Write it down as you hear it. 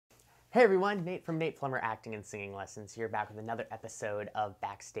Hey everyone, Nate from Plummer Acting and Singing Lessons here, back with another episode of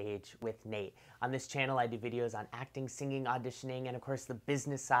Backstage with Nate. On this channel I do videos on acting, singing, auditioning, and of course the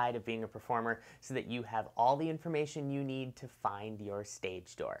business side of being a performer so that you have all the information you need to find your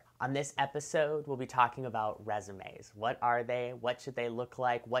stage door. On this episode we'll be talking about resumes. What are they? What should they look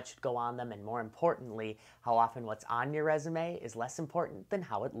like? What should go on them? And more importantly, how often what's on your resume is less important than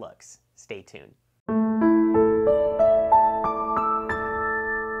how it looks. Stay tuned.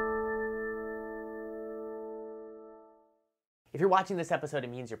 If you're watching this episode, it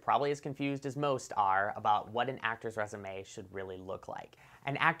means you're probably as confused as most are about what an actor's resume should really look like.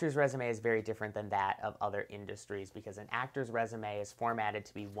 An actor's resume is very different than that of other industries because an actor's resume is formatted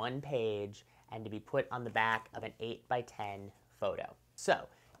to be one page and to be put on the back of an 8x10 photo. So,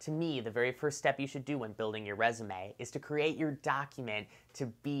 to me, the very first step you should do when building your resume is to create your document to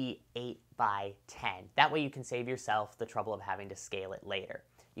be 8x10. That way you can save yourself the trouble of having to scale it later.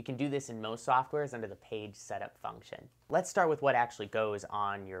 You can do this in most softwares under the page setup function. Let's start with what actually goes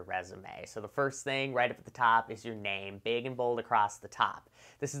on your resume. So the first thing right up at the top is your name, big and bold across the top.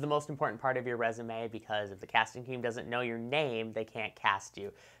 This is the most important part of your resume because if the casting team doesn't know your name, they can't cast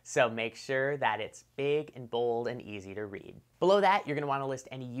you. So make sure that it's big and bold and easy to read. Below that, you're going to want to list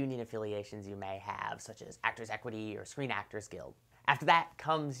any union affiliations you may have, such as Actors Equity or Screen Actors Guild. After that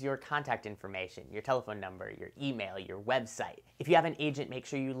comes your contact information, your telephone number, your email, your website. If you have an agent, make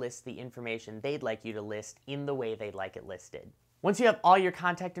sure you list the information they'd like you to list in the way they'd like it listed. Once you have all your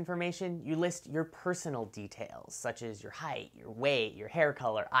contact information, you list your personal details, such as your height, your weight, your hair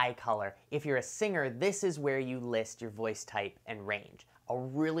color, eye color. If you're a singer, this is where you list your voice type and range. A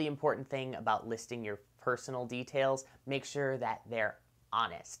really important thing about listing your personal details, make sure that they're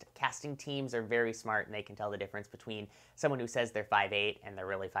honest. Casting teams are very smart and they can tell the difference between someone who says they're 5'8" and they're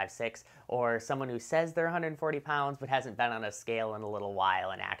really 5'6", or someone who says they're 140 pounds but hasn't been on a scale in a little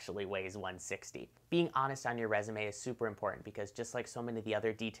while and actually weighs 160. Being honest on your resume is super important because just like so many of the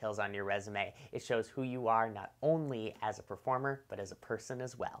other details on your resume, it shows who you are not only as a performer, but as a person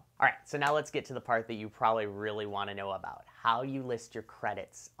as well. Alright, so now let's get to the part that you probably really want to know about, how you list your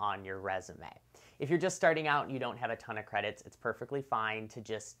credits on your resume. If you're just starting out and you don't have a ton of credits, it's perfectly fine to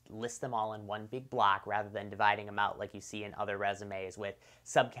just list them all in one big block rather than dividing them out like you see in other resumes with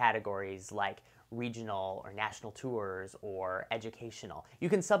subcategories like regional or national tours or educational. You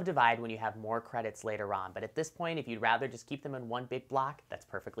can subdivide when you have more credits later on, but at this point, if you'd rather just keep them in one big block, that's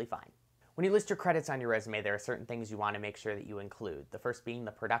perfectly fine. When you list your credits on your resume, there are certain things you want to make sure that you include. The first being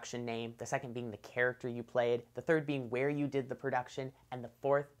the production name, the second being the character you played, the third being where you did the production, and the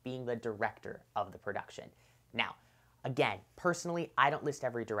fourth being the director of the production. Now, again, personally, I don't list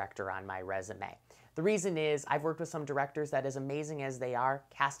every director on my resume. The reason is I've worked with some directors that, as amazing as they are,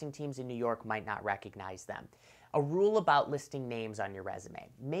 casting teams in New York might not recognize them. A rule about listing names on your resume.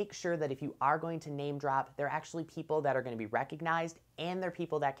 Make sure that if you are going to name drop, they're actually people that are going to be recognized and they're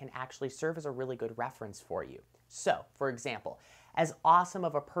people that can actually serve as a really good reference for you. So, for example, as awesome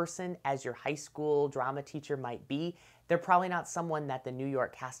of a person as your high school drama teacher might be, they're probably not someone that the New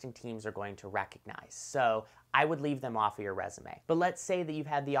York casting teams are going to recognize. So I would leave them off of your resume. But let's say that you've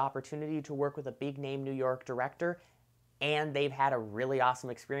had the opportunity to work with a big name New York director and they've had a really awesome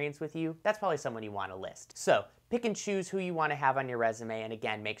experience with you, that's probably someone you want to list. So pick and choose who you want to have on your resume, and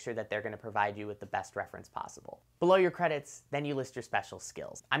again, make sure that they're going to provide you with the best reference possible. Below your credits, then you list your special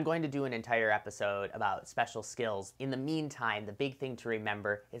skills. I'm going to do an entire episode about special skills. In the meantime, the big thing to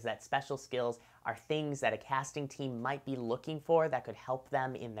remember is that special skills are things that a casting team might be looking for that could help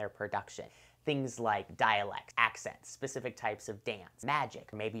them in their production. Things like dialects, accents, specific types of dance,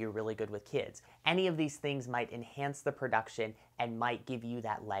 magic, maybe you're really good with kids. Any of these things might enhance the production and might give you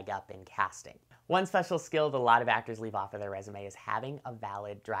that leg up in casting. One special skill that a lot of actors leave off of their resume is having a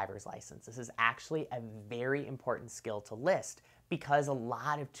valid driver's license. This is actually a very important skill to list because a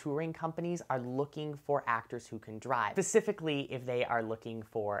lot of touring companies are looking for actors who can drive. Specifically, if they are looking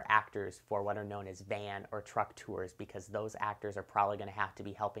for actors for what are known as van or truck tours, because those actors are probably going to have to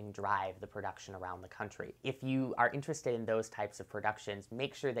be helping drive the production around the country. If you are interested in those types of productions,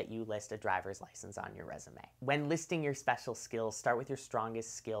 make sure that you list a driver's license on your resume. When listing your special skills, start with your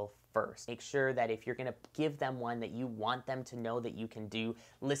strongest skill first. Make sure that if you're going to give them one that you want them to know that you can do,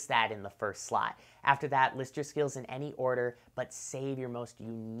 list that in the first slot. After that, list your skills in any order, but save your most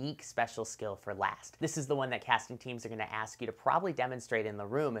unique special skill for last. This is the one that casting teams are going to ask you to probably demonstrate in the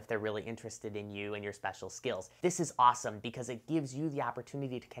room if they're really interested in you and your special skills. This is awesome because it gives you the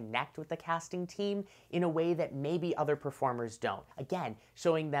opportunity to connect with the casting team in a way that maybe other performers don't. Again,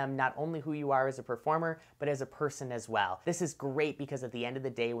 showing them not only who you are as a performer, but as a person as well. This is great because at the end of the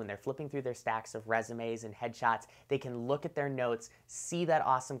day, when they're flipping through their stacks of resumes and headshots, they can look at their notes, see that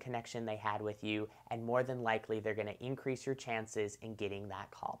awesome connection they had with you, and more than likely they're going to increase your chances in getting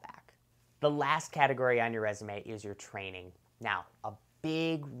that call back. The last category on your resume is your training. Now, a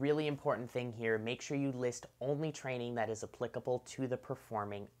big, really important thing here, make sure you list only training that is applicable to the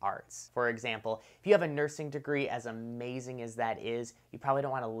performing arts. For example, if you have a nursing degree, as amazing as that is, you probably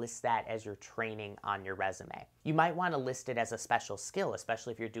don't want to list that as your training on your resume. You might want to list it as a special skill,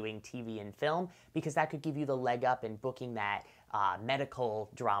 especially if you're doing TV and film, because that could give you the leg up in booking that medical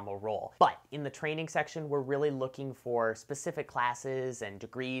drama role. But in the training section, we're really looking for specific classes and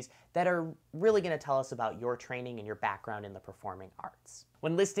degrees that are really going to tell us about your training and your background in the performing arts.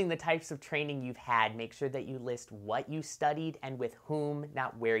 When listing the types of training you've had, make sure that you list what you studied and with whom,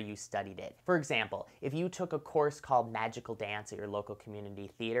 not where you studied it. For example, if you took a course called Magical Dance at your local community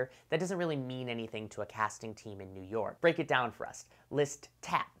theater, that doesn't really mean anything to a casting team in New York. Break it down for us. List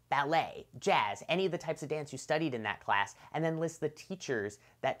tap, ballet, jazz, any of the types of dance you studied in that class, and then list the teachers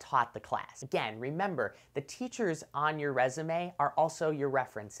that taught the class. Again, remember, the teachers on your resume are also your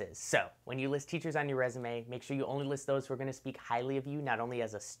references. So when you list teachers on your resume, make sure you only list those who are going to speak highly of you, not only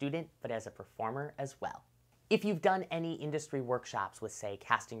as a student, but as a performer as well. If you've done any industry workshops with, say,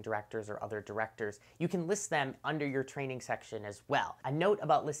 casting directors or other directors, you can list them under your training section as well. A note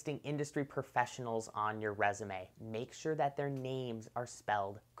about listing industry professionals on your resume. Make sure that their names are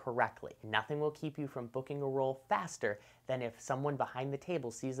spelled correctly. Nothing will keep you from booking a role faster than if someone behind the table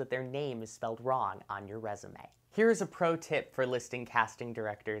sees that their name is spelled wrong on your resume. Here's a pro tip for listing casting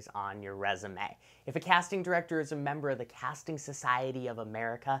directors on your resume. If a casting director is a member of the Casting Society of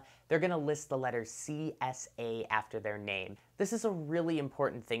America, they're going to list the letter CSA after their name. This is a really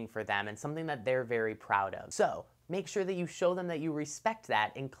important thing for them and something that they're very proud of. So make sure that you show them that you respect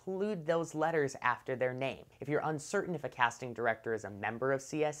that. Include those letters after their name. If you're uncertain if a casting director is a member of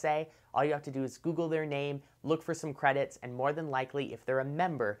CSA, all you have to do is Google their name, look for some credits, and more than likely, if they're a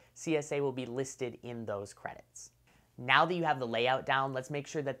member, CSA will be listed in those credits. Now that you have the layout down, let's make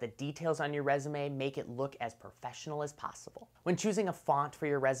sure that the details on your resume make it look as professional as possible. When choosing a font for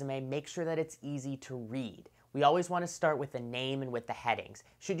your resume, make sure that it's easy to read. We always want to start with the name and with the headings.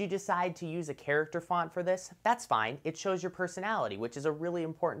 Should you decide to use a character font for this, that's fine. It shows your personality, which is a really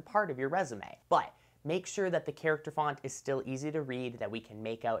important part of your resume. But make sure that the character font is still easy to read, that we can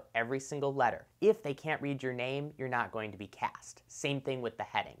make out every single letter. If they can't read your name, you're not going to be cast. Same thing with the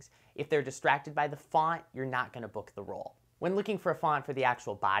headings. If they're distracted by the font, you're not going to book the role. When looking for a font for the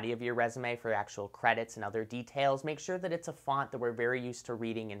actual body of your resume, for actual credits and other details, make sure that it's a font that we're very used to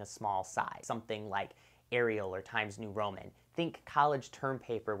reading in a small size. Something like Arial or Times New Roman. Think college term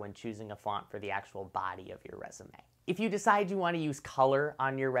paper when choosing a font for the actual body of your resume. If you decide you want to use color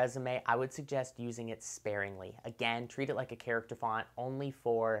on your resume, I would suggest using it sparingly. Again, treat it like a character font, only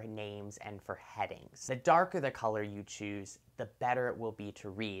for names and for headings. The darker the color you choose, the better it will be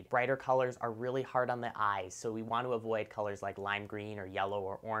to read. Brighter colors are really hard on the eyes, so we want to avoid colors like lime green or yellow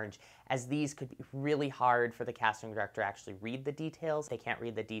or orange, as these could be really hard for the casting director to actually read the details. If they can't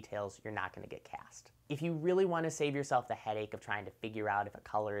read the details, you're not going to get cast. If you really want to save yourself the headache of trying to figure out if a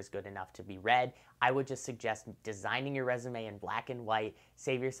color is good enough to be read, I would just suggest designing your resume in black and white.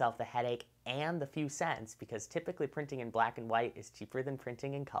 Save yourself the headache and the few cents, because typically printing in black and white is cheaper than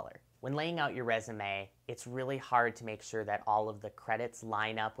printing in color. When laying out your resume, it's really hard to make sure that all of the credits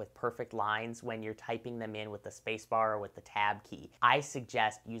line up with perfect lines when you're typing them in with the spacebar or with the tab key. I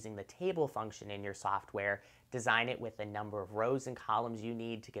suggest using the table function in your software. Design it with the number of rows and columns you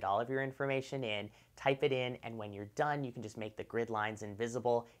need to get all of your information in, type it in, and when you're done, you can just make the grid lines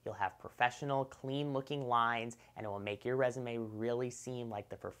invisible. You'll have professional, clean-looking lines, and it will make your resume really seem like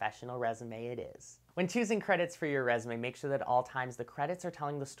the professional resume it is. When choosing credits for your resume, make sure that at all times the credits are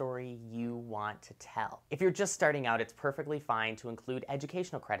telling the story you want to tell. If you're just starting out, it's perfectly fine to include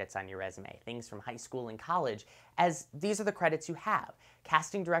educational credits on your resume, things from high school and college, as these are the credits you have.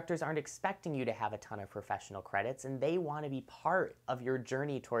 Casting directors aren't expecting you to have a ton of professional credits, and they want to be part of your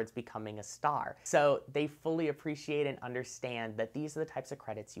journey towards becoming a star. So they fully appreciate and understand that these are the types of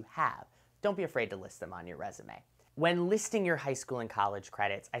credits you have. Don't be afraid to list them on your resume. When listing your high school and college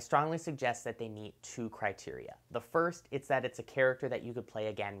credits, I strongly suggest that they meet two criteria. The first, it's that it's a character that you could play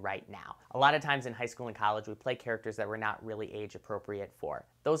again right now. A lot of times in high school and college, we play characters that we're not really age appropriate for.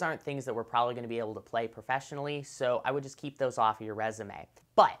 Those aren't things that we're probably going to be able to play professionally, so I would just keep those off of your resume.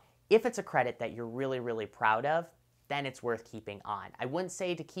 But if it's a credit that you're really, really proud of, then it's worth keeping on. I wouldn't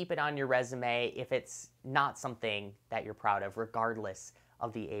say to keep it on your resume if it's not something that you're proud of, regardless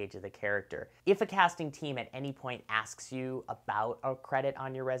of the age of the character. If a casting team at any point asks you about a credit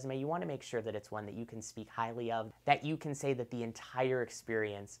on your resume, you want to make sure that it's one that you can speak highly of, that you can say that the entire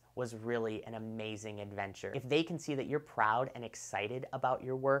experience was really an amazing adventure. If they can see that you're proud and excited about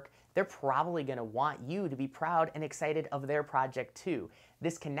your work, they're probably going to want you to be proud and excited of their project too.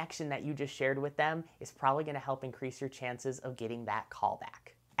 This connection that you just shared with them is probably going to help increase your chances of getting that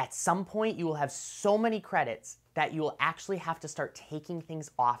callback. At some point, you will have so many credits that you will actually have to start taking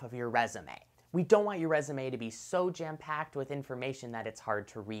things off of your resume. We don't want your resume to be so jam-packed with information that it's hard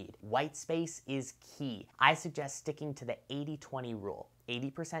to read. White space is key. I suggest sticking to the 80-20 rule.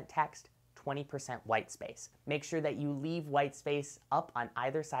 80% text, 20% white space. Make sure that you leave white space up on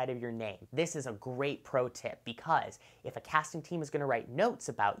either side of your name. This is a great pro tip because if a casting team is going to write notes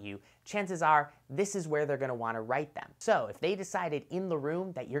about you, chances are this is where they're going to want to write them. So if they decided in the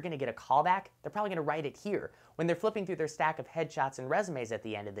room that you're going to get a callback, they're probably going to write it here. When they're flipping through their stack of headshots and resumes at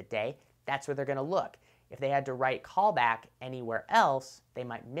the end of the day, that's where they're going to look. If they had to write callback anywhere else, they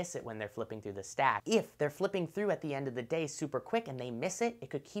might miss it when they're flipping through the stack. If they're flipping through at the end of the day super quick and they miss it, it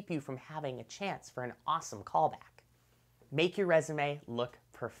could keep you from having a chance for an awesome callback. Make your resume look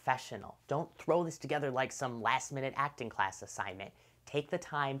professional. Don't throw this together like some last-minute acting class assignment. Take the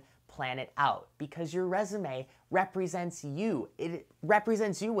time, plan it out, because your resume represents you. It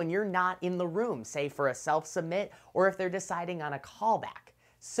represents you when you're not in the room, say for a self-submit or if they're deciding on a callback.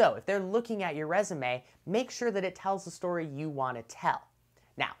 So if they're looking at your resume, make sure that it tells the story you want to tell.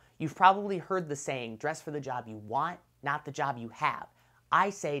 Now, you've probably heard the saying, dress for the job you want, not the job you have.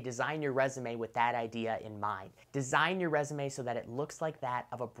 I say design your resume with that idea in mind. Design your resume so that it looks like that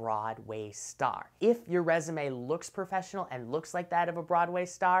of a Broadway star. If your resume looks professional and looks like that of a Broadway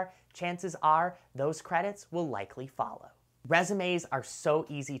star, chances are those credits will likely follow. Resumes are so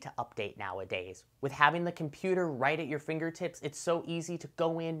easy to update nowadays. With having the computer right at your fingertips, it's so easy to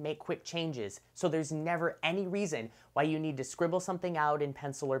go in, make quick changes. So there's never any reason why you need to scribble something out in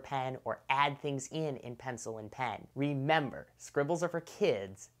pencil or pen or add things in pencil and pen. Remember, scribbles are for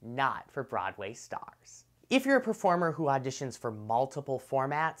kids, not for Broadway stars. If you're a performer who auditions for multiple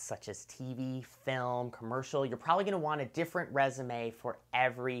formats, such as TV, film, commercial, you're probably going to want a different resume for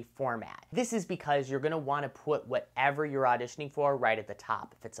every format. This is because you're going to want to put whatever you're auditioning for right at the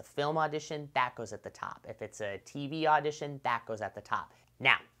top. If it's a film audition, that goes at the top. If it's a TV audition, that goes at the top.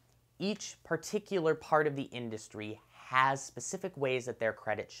 Now, each particular part of the industry has specific ways that their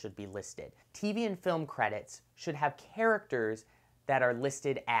credits should be listed. TV and film credits should have characters that are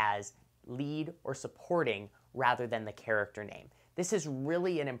listed as lead or supporting rather than the character name. This is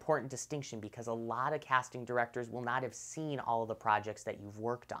really an important distinction because a lot of casting directors will not have seen all of the projects that you've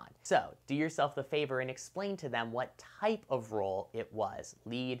worked on. So do yourself the favor and explain to them what type of role it was: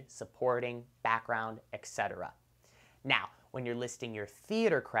 lead, supporting, background, etc. Now, when you're listing your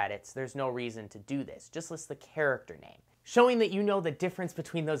theater credits, there's no reason to do this. Just list the character name. Showing that you know the difference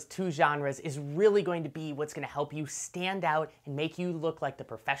between those two genres is really going to be what's going to help you stand out and make you look like the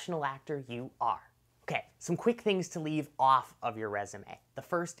professional actor you are. Okay, some quick things to leave off of your resume. The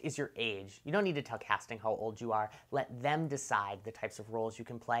first is your age. You don't need to tell casting how old you are. Let them decide the types of roles you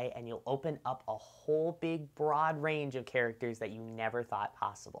can play, and you'll open up a whole big, broad range of characters that you never thought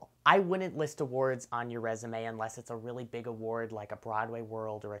possible. I wouldn't list awards on your resume unless it's a really big award like a Broadway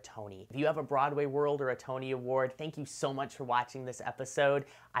World or a Tony. If you have a Broadway World or a Tony Award, thank you so much for watching this episode.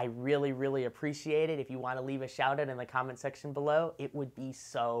 I really, really appreciate it. If you want to leave a shout out in the comment section below, it would be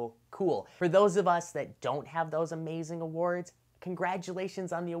so cool. For those of us that don't have those amazing awards,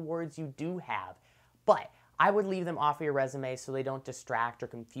 congratulations on the awards you do have. But I would leave them off of your resume so they don't distract or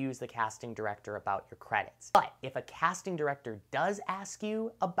confuse the casting director about your credits. But if a casting director does ask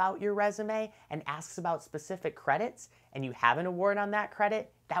you about your resume and asks about specific credits and you have an award on that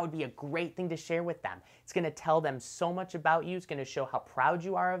credit, that would be a great thing to share with them. It's going to tell them so much about you. It's going to show how proud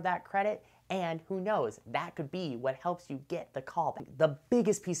you are of that credit. And who knows, that could be what helps you get the call. The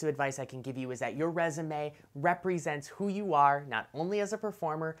biggest piece of advice I can give you is that your resume represents who you are, not only as a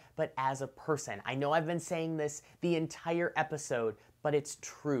performer, but as a person. I know I've been saying this the entire episode, but it's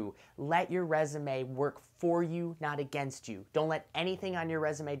true. Let your resume work for you, not against you. Don't let anything on your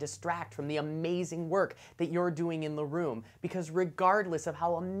resume distract from the amazing work that you're doing in the room, because regardless of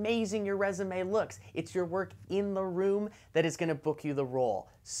how amazing your resume looks, it's your work in the room that is going to book you the role.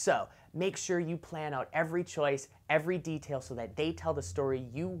 So make sure you plan out every choice, every detail, so that they tell the story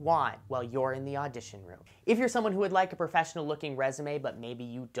you want while you're in the audition room. If you're someone who would like a professional looking resume, but maybe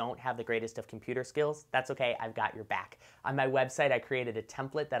you don't have the greatest of computer skills, that's okay, I've got your back. On my website, I created a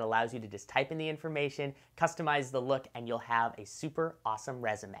template that allows you to just type in the information, customize the look, and you'll have a super awesome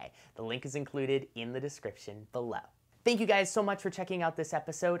resume. The link is included in the description below. Thank you guys so much for checking out this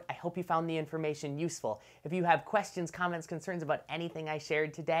episode. I hope you found the information useful. If you have questions, comments, concerns about anything I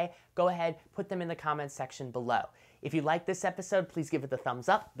shared today, go ahead, put them in the comments section below. If you like this episode, please give it the thumbs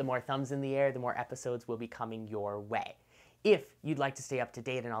up. The more thumbs in the air, the more episodes will be coming your way. If you'd like to stay up to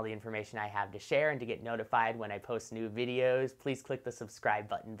date on all the information I have to share and to get notified when I post new videos, please click the subscribe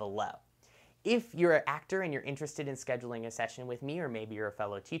button below. If you're an actor and you're interested in scheduling a session with me, or maybe you're a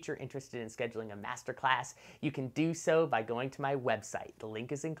fellow teacher interested in scheduling a masterclass, you can do so by going to my website. The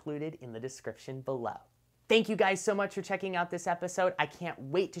link is included in the description below. Thank you guys so much for checking out this episode. I can't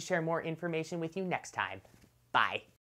wait to share more information with you next time. Bye.